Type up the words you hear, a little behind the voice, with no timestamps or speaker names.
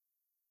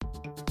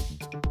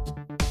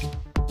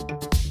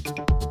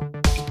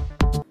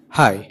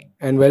Hi,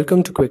 and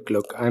welcome to Quick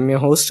Look. I'm your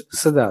host,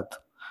 Siddharth.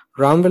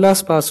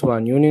 Ramvilas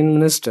Paswan, Union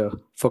Minister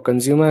for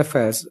Consumer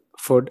Affairs,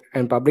 Food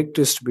and Public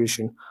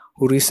Distribution,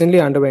 who recently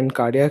underwent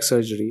cardiac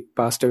surgery,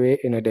 passed away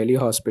in a Delhi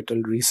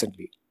hospital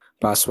recently.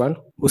 Paswan,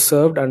 who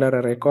served under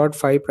a record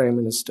 5 prime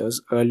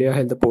ministers, earlier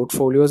held the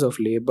portfolios of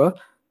Labour,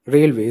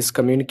 Railways,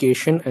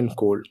 Communication, and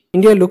Coal.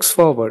 India looks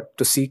forward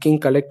to seeking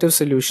collective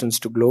solutions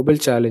to global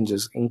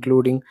challenges,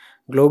 including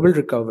global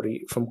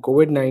recovery from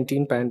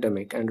COVID-19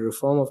 pandemic and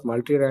reform of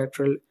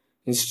multilateral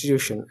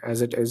institution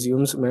as it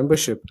assumes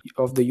membership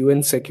of the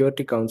UN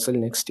Security Council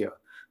next year,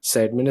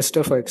 said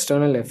Minister for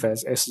External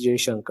Affairs S.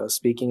 Jaishankar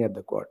speaking at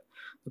the Quad.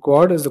 The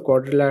Quad is the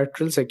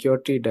Quadrilateral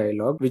Security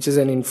Dialogue, which is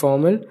an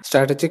informal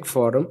strategic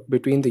forum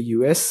between the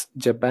US,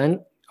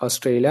 Japan,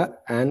 Australia,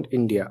 and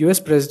India. US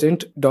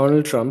President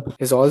Donald Trump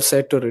is all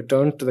set to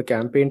return to the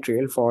campaign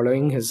trail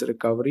following his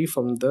recovery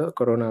from the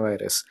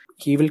coronavirus.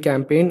 He will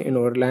campaign in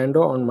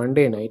Orlando on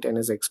Monday night and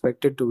is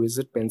expected to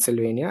visit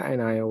Pennsylvania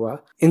and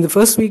Iowa. In the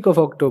first week of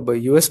October,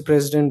 US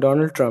President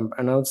Donald Trump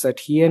announced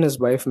that he and his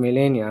wife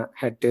Melania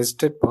had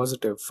tested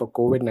positive for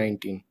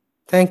COVID-19.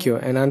 Thank you,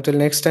 and until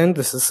next time,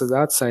 this is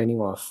Siddharth signing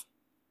off.